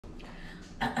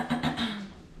Hey,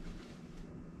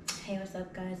 what's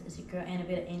up, guys? It's your girl Anevay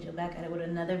the Angel back at it with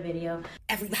another video.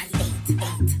 Everybody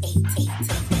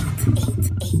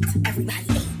Everybody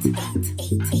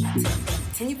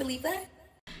Can you believe that?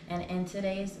 And in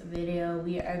today's video,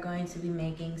 we are going to be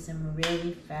making some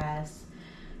really fast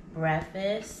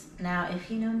breakfast. Now,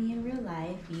 if you know me in real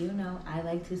life, you know I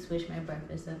like to switch my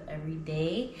breakfast up every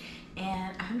day.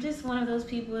 And I'm just one of those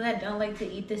people that don't like to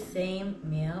eat the same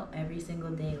meal every single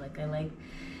day. Like I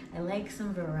like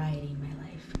some variety in my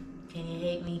life. Can you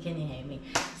hate me? Can you hate me?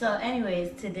 So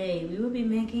anyways, today we will be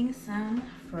making some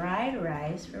fried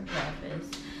rice for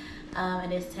breakfast.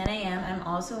 It is 10 a.m. I'm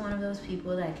also one of those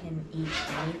people that can eat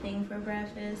anything for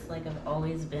breakfast. Like I've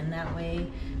always been that way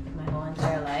my whole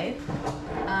entire life.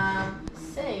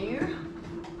 So I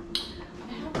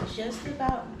have just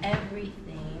about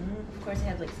everything. Of course I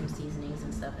have like some seasonings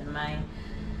and stuff in my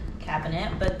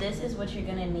cabinet, but this is what you're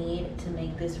gonna need to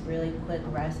make this really quick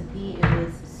recipe. It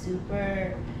was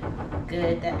super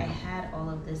good that I had all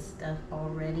of this stuff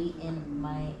already in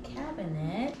my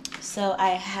cabinet. So I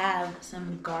have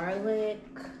some garlic,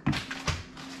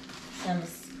 some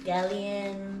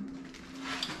scallion,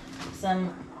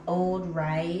 some old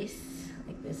rice,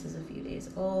 like this is a few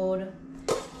days old.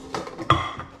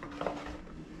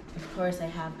 Of course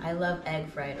I love egg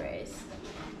fried rice.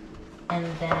 And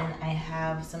then I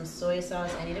have some soy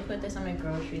sauce. I need to put this on my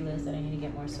grocery list that I need to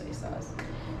get more soy sauce.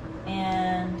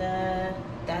 And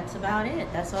that's about it.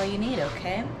 That's all you need,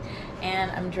 okay? And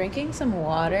I'm drinking some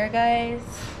water, guys.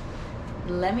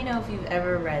 Let me know if you've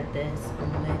ever read this.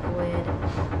 Liquid.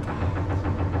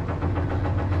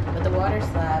 But the water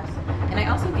slaps. And I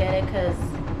also get it because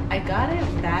I got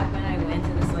it back when I went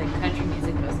to this like country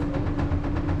music festival.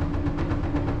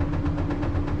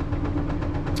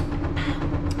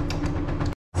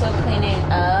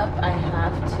 I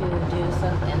have to do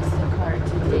some Instacart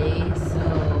today, so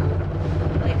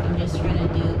like I'm just trying to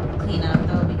clean up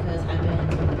though because I've been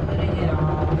putting it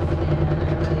off and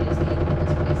I really just need to clean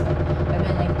this place up. I've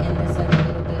been like in this like a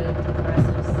little bit of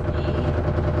depressive state,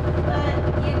 but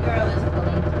your girl is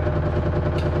pulling through.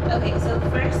 Okay, so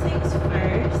first things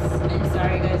first, and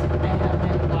sorry guys, I have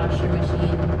my washer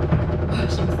machine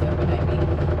washing stuff behind me.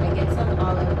 I get some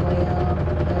olive oil,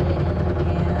 put it in the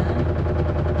pan.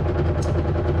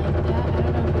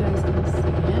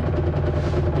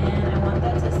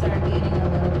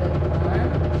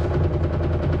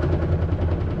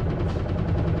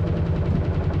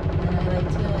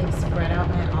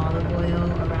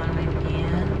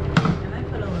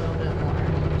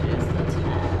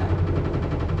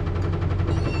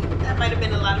 Might have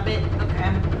been a lot of it.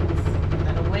 Okay, put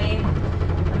that away.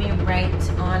 Let me write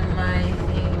on my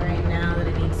thing right now that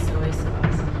I need soy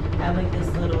sauce. I have like this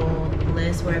little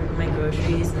list where I put my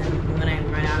groceries, and then when I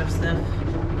run out of stuff,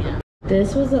 yeah.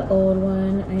 This was the old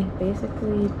one. I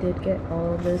basically did get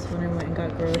all of this when I went and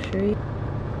got groceries.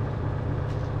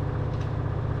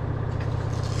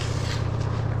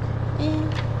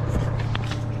 And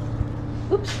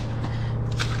oops.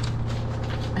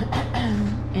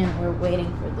 And we're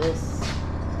waiting for this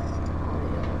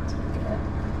oil to get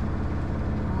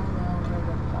all over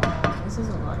the pot. This is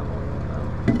a lot of oil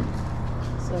though.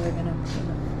 So we're gonna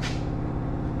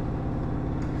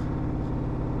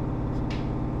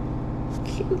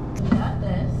cute. We got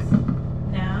this.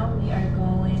 Now we are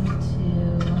going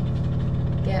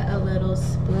to get a little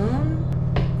spoon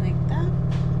like that.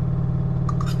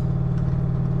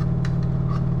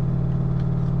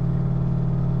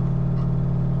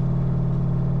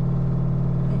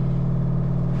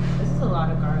 A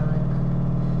lot of garlic,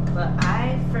 but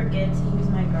I forget to use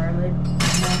my garlic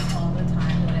almost all the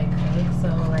time that I cook. So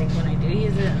like when I do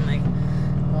use it, I'm like,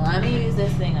 well, let me use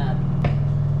this thing up.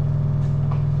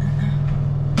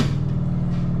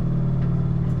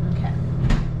 Okay,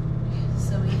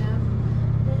 so we have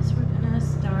this. We're gonna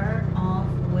start off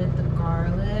with the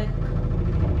garlic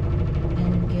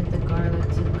and get the garlic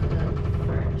to cook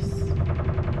first.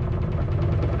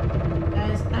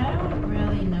 Guys, I don't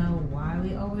really know why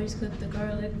we always cook the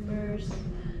garlic first.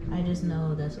 I just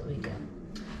know that's what we do.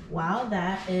 While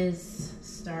that is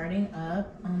starting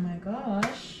up, oh my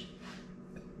gosh,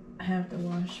 I have to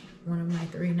wash one of my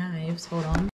 3 knives. Hold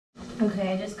on.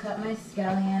 Okay, I just cut my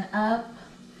scallion up.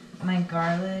 My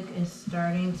garlic is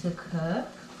starting to cook.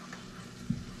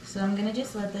 So I'm gonna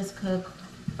just let this cook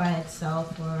by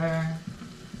itself for a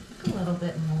little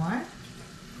bit more.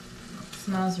 It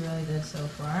smells really good so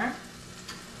far.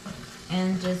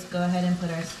 And just go ahead and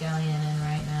put our scallion in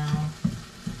right now.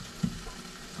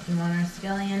 We want our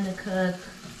scallion to cook.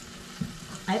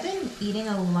 I've been eating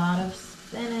a lot of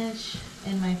spinach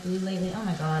in my food lately. Oh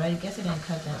my god, I guess I didn't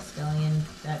cut that scallion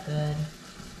that good.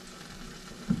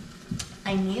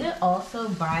 I need to also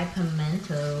buy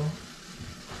pimento.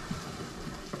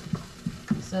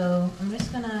 So I'm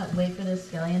just gonna wait for the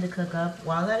scallion to cook up.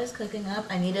 While that is cooking up,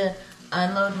 I need to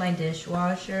unload my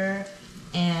dishwasher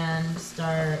and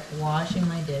start washing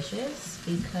my dishes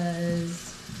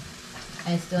because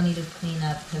I still need to clean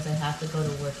up because I have to go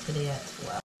to work today at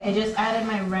 12. I just added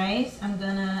my rice.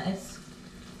 It's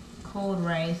cold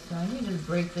rice, so I need to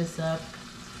break this up.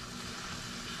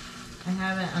 I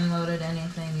haven't unloaded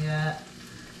anything yet,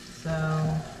 so.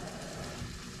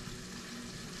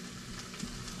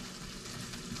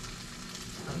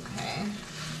 Okay.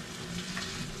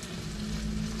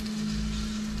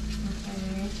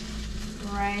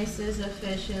 Rice is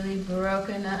officially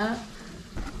broken up.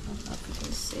 I don't know if you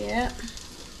can see it.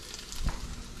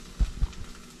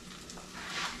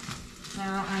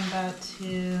 Now I'm about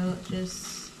to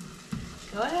just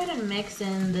go ahead and mix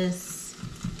in this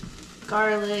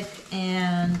garlic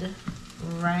and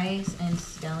rice and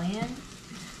scallion.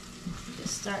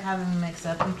 Just start having a mix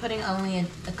up. I'm putting only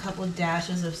a couple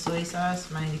dashes of soy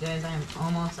sauce. Mind you guys, I am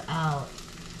almost out.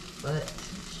 But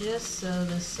just so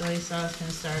the soy sauce can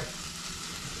start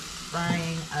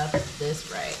frying up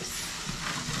this rice.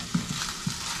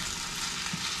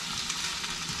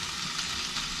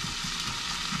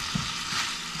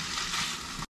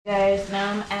 Guys,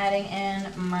 now I'm adding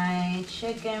in my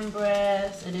chicken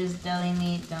breast. It is deli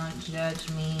meat, don't judge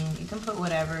me. You can put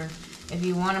whatever. If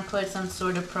you want to put some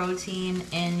sort of protein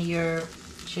in your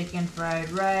chicken fried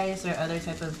rice or other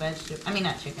type of vegetable, I mean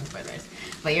not chicken fried rice,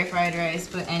 but your fried rice,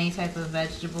 put any type of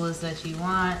vegetables that you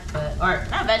want, or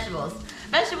not vegetables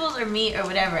or meat or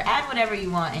whatever. Add whatever you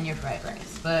want in your fried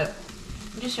rice. But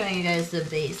I'm just showing you guys the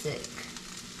basic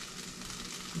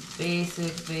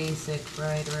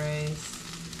fried rice.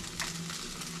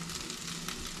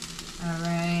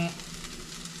 Alright.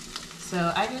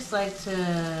 So I just like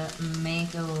to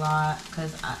make a lot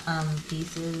because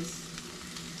pieces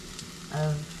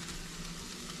of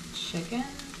chicken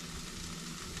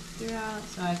throughout.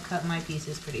 So I cut my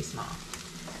pieces pretty small.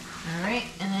 Alright,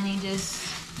 and then you just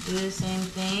do the same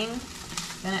thing.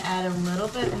 Gonna add a little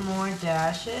bit more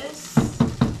dashes.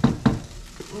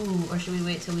 Ooh, or should we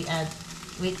wait till we add,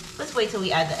 let's wait till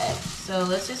we add the egg. So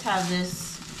let's just have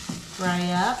this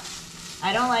fry up.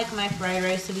 I don't like my fried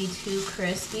rice to be too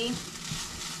crispy,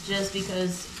 just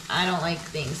because I don't like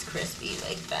things crispy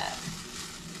like that.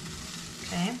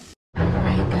 Okay.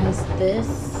 Alright guys, this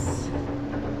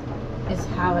is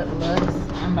how it looks.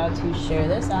 I'm about to share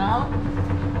this out.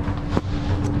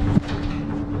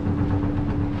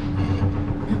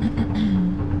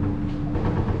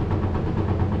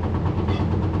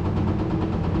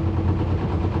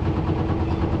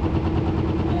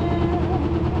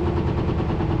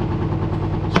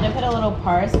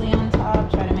 Parsley on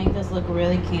top, try to make this look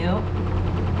really cute.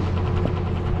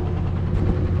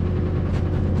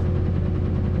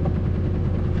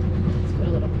 Let's put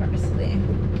a little parsley.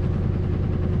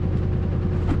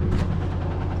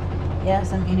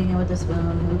 Yes, I'm eating it with a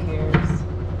spoon, who cares?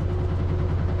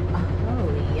 Oh,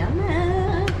 yummy.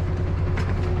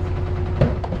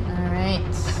 Alright,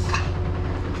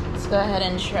 let's go ahead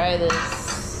and try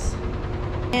this.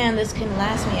 And this can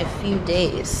last me a few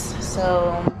days,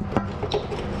 so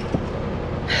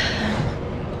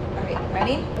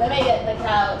let me get the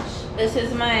couch. This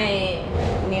is my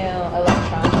new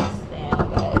electronics stand,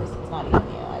 guys. It's not even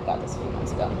new. I got this a few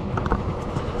months ago.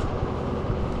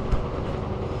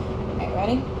 Alright,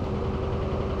 ready?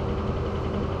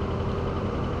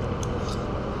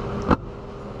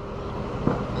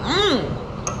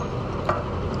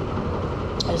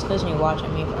 It's because you're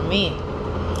watching me for me.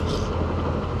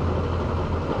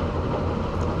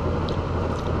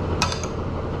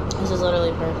 This is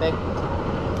literally perfect.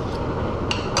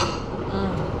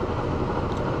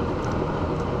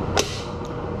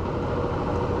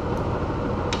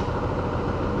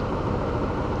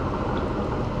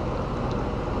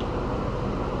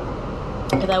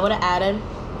 If I would have added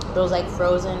those like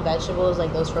frozen vegetables,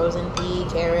 like those frozen pea,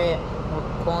 carrot,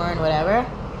 corn, whatever,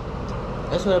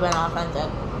 this would have been authentic.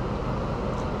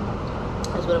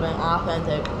 This would have been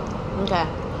authentic. Okay.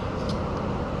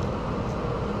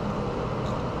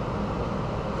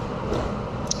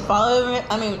 Follow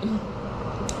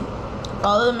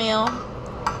the meal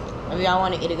if y'all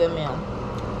want to eat a good meal.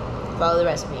 Follow the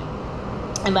recipe.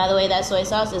 And by the way, that soy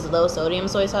sauce is low sodium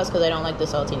soy sauce because I don't like the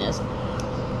saltiness.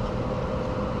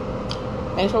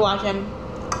 Thanks for watching.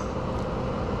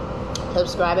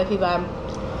 Subscribe if you vibe.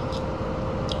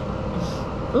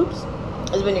 Oops.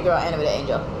 This has been your girl, Anevay the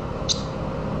Angel.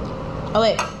 Oh,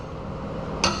 wait.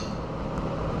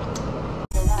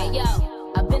 Hey, yo.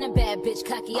 I've been a bad bitch,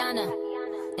 Kakiana.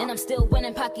 And I'm still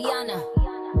winning Pakiana.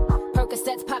 Percocet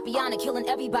that's Papiana, killing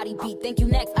everybody beat. Thank you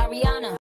next, Ariana.